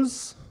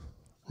Tools,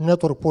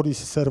 Network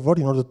Policy Server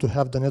in order to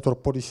have the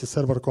Network Policy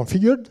Server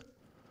configured.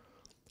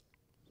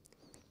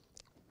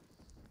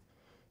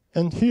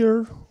 And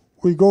here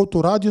we go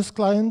to Radius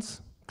Clients,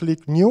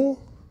 click New.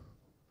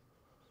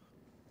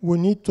 We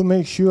need to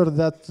make sure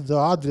that the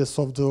address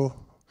of the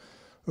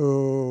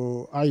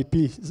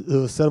IP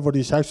server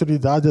is actually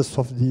the address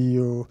of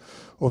the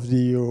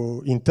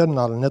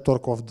internal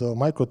network of the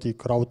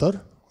MikroTik router.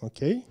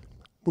 Okay,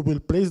 we will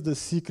place the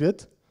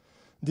secret.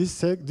 This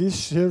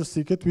shared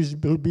secret, which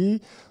will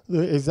be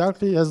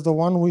exactly as the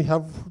one we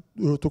have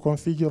to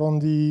configure on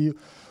the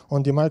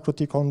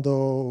MikroTik on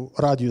the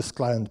Radius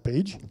client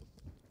page.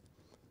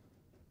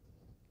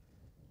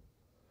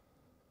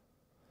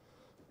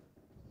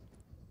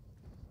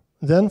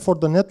 Then for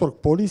the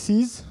network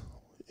policies,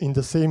 in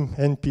the same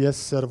NPS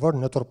server,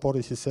 network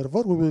policy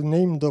server, we will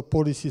name the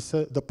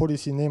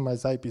policy name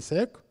as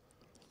IPSEC.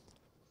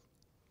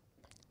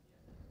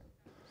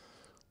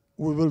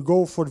 We will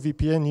go for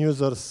VPN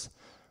users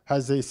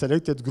as a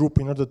selected group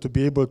in order to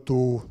be able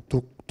to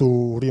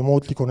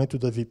remotely connect to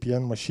the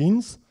VPN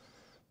machines.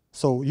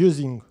 So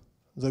using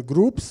the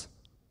groups,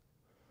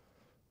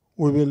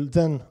 we will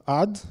then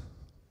add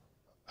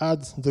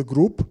the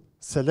group,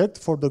 select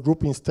for the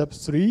group in step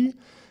 3,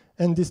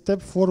 And in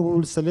step 4, we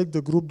will select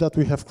the group that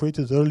we have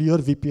created earlier,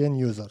 VPN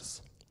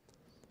users.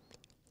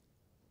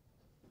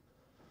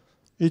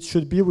 It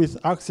should be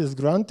with access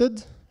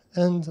granted,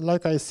 and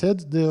like I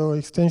said, the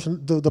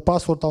extension, the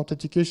password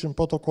authentication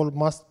protocol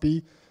must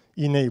be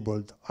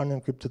enabled,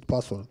 unencrypted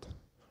password.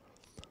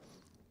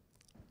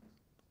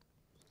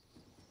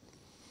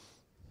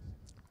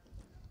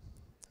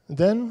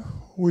 Then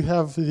we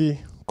have the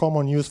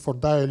common use for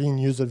dial-in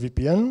user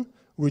VPN,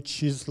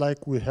 which is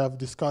like we have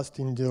discussed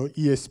in the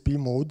ESP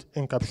mode,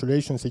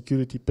 encapsulation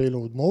security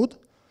payload mode,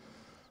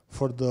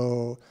 for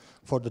the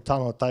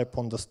tunnel type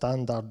on the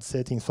standard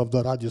settings of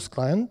the RADIUS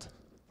client,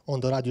 on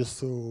the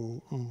RADIUS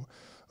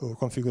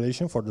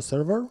configuration for the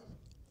server.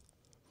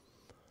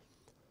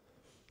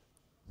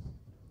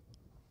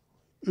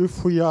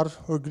 If we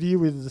agree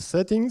with the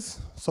settings,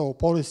 so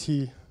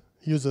policy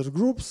user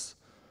groups,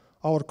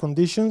 our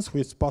conditions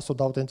with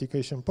password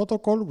authentication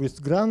protocol,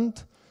 with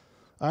grant,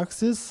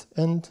 access,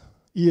 and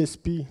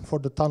ESP for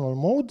the tunnel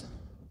mode.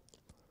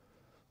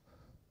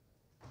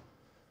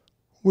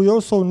 We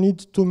also need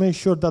to make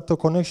sure that the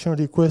connection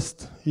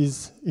request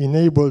is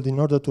enabled in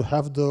order to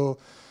have the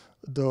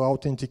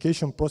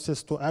authentication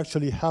process to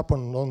actually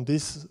happen on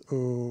this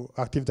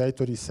Active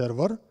Directory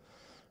server.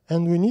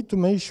 And we need to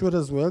make sure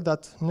as well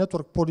that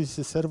network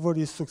policy server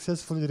is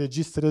successfully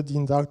registered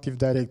in the Active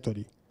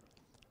Directory.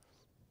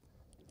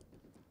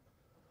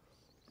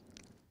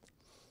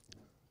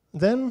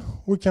 Then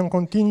we can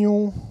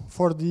continue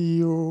for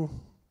the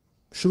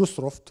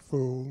Shrusoft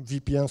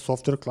VPN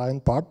software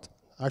client part.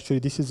 Actually,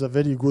 this is a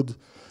very good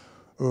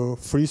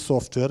free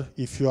software.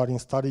 If you are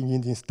installing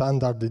it in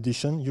standard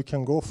edition, you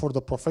can go for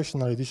the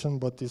professional edition,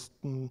 but it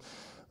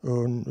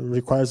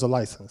requires a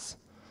license.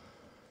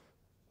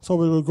 So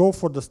we will go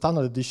for the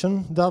standard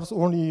edition. There's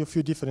only a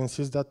few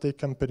differences that they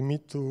can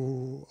permit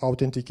to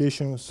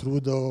authentication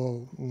through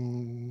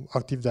the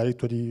Active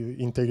Directory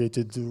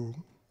integrated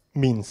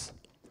means.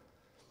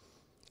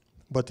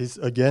 But it's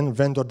again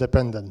vendor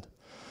dependent.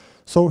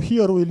 So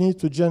here we need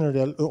to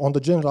on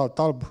the general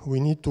tab, we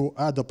need to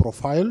add a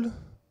profile,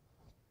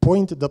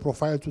 point the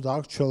profile to the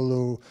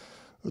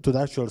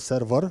actual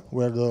server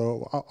where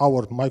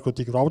our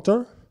MikroTik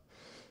router,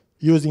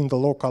 using the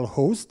local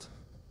host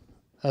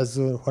as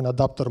an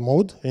adapter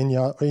mode,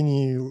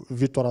 any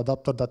virtual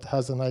adapter that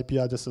has an IP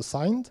address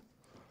assigned.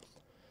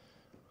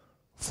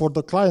 For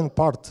the client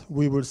part,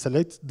 we will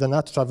select the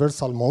NAT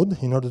traversal mode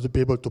in order to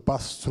be able to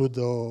pass through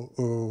the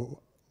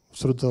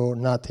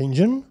NAT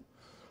engine.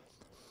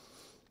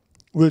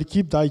 We'll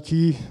keep the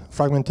key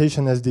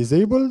fragmentation as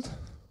disabled.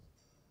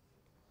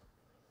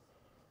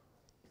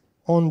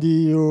 On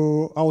the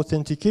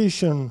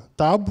authentication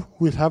tab,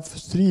 we'll have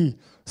 3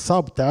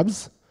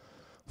 sub-tabs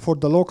for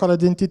the local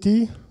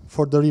identity,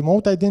 for the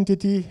remote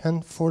identity,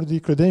 and for the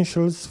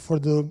credentials for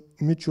the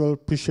mutual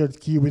pre-shared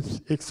key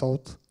with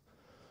XOUT,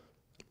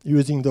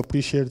 using the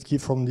pre-shared key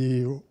from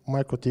the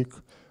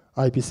MikroTik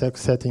IPSEC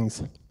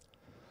settings.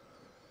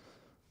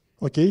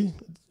 Okay,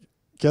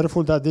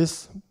 careful that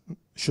this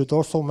should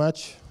also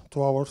match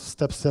to our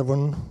step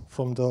 7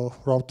 from the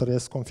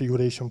RouterOS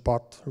configuration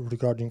part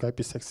regarding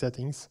IPSEC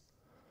settings.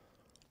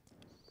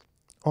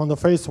 On the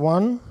phase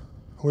 1,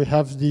 we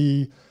have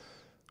the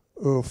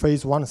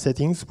phase 1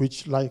 settings,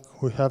 which like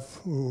we have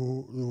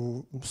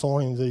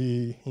shown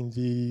in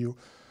the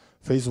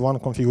phase 1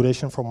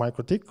 configuration from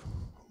MikroTik.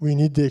 We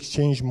need the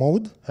exchange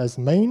mode as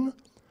main.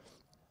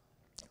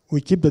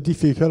 We keep the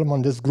diffig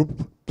element as group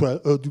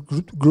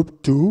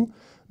 2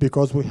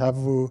 because we have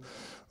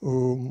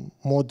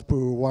mode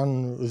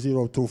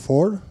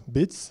 1024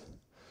 bits.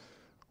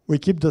 We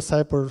keep the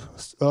cipher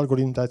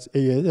algorithm that's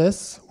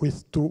AES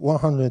with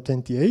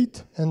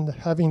 128 and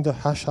having the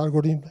hash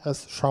algorithm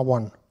as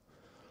SHA-1.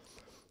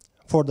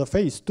 For the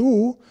phase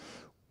 2,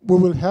 we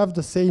will have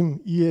the same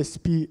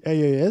ESP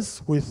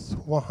AES with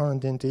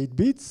 108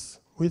 bits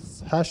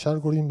with hash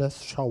algorithm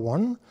as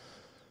SHA-1.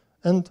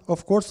 And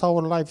of course,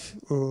 our live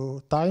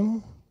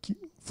time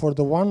for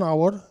the 1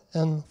 hour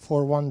and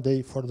for 1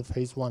 day for the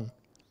phase 1.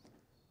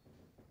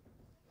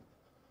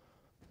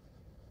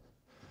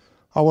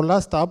 Our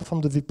last tab from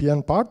the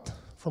VPN part,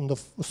 from the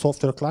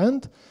software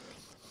client,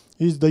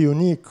 is the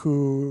unique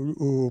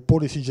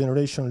policy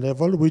generation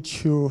level,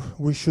 which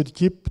we should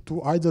keep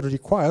to either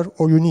require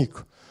or unique.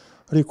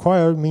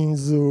 Require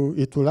means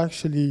it will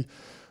actually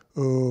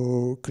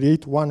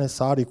create one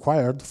SR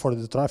required for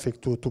the traffic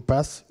to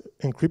pass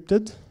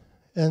encrypted,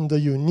 and the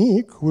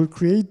unique will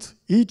create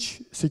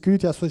each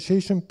security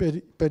association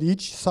per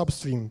each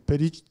substream, per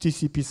each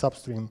TCP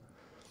substream.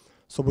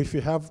 So if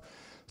you have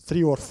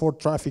 3 or 4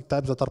 traffic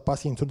types that are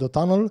passing through the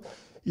tunnel,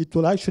 it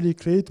will actually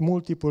create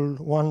multiple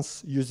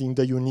ones using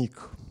the unique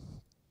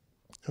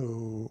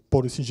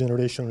policy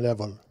generation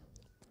level.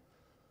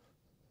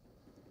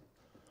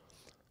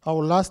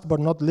 Our last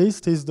but not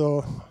least is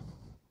the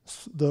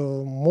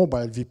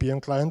mobile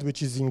VPN client,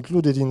 which is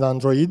included in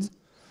Android.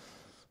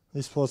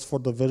 This was for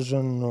the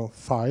version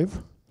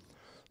 5.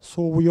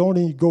 So we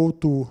only go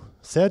to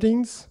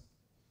settings,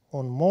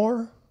 on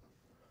more.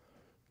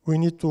 We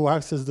need to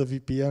access the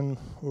VPN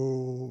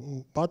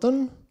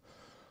button.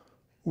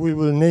 We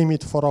will name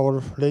it for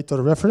our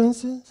later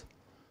references.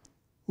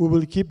 We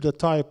will keep the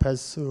type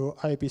as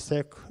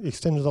IPSEC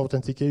extended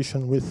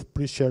authentication with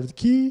pre-shared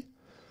key.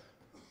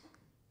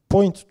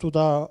 Point to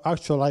the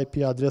actual IP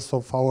address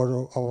of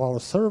our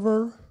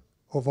server,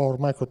 of our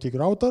MikroTik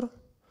router.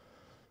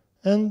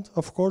 And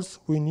of course,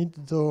 we need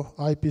the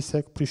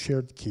IPSEC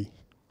pre-shared key.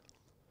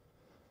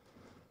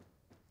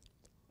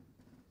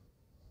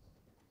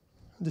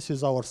 This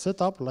is our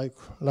setup, like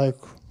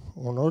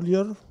on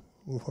earlier,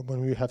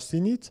 when we have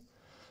seen it.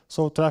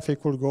 So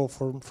traffic will go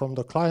from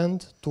the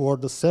client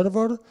toward the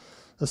server.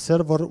 The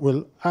server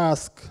will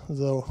ask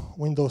the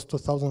Windows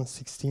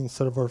 2016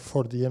 server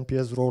for the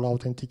NPS role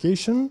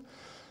authentication.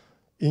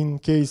 In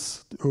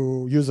case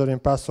user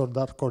and password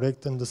are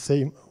correct and the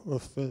same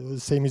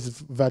is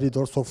valid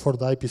also for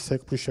the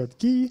IPSEC pre-shared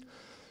key,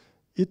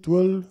 it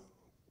will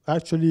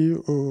actually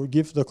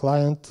give the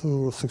client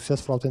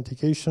successful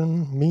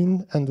authentication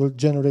mean and will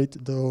generate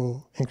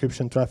the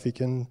encryption traffic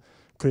and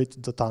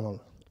create the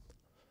tunnel.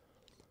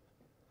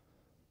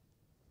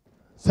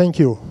 Thank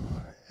you.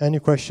 Any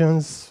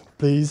questions,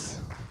 please?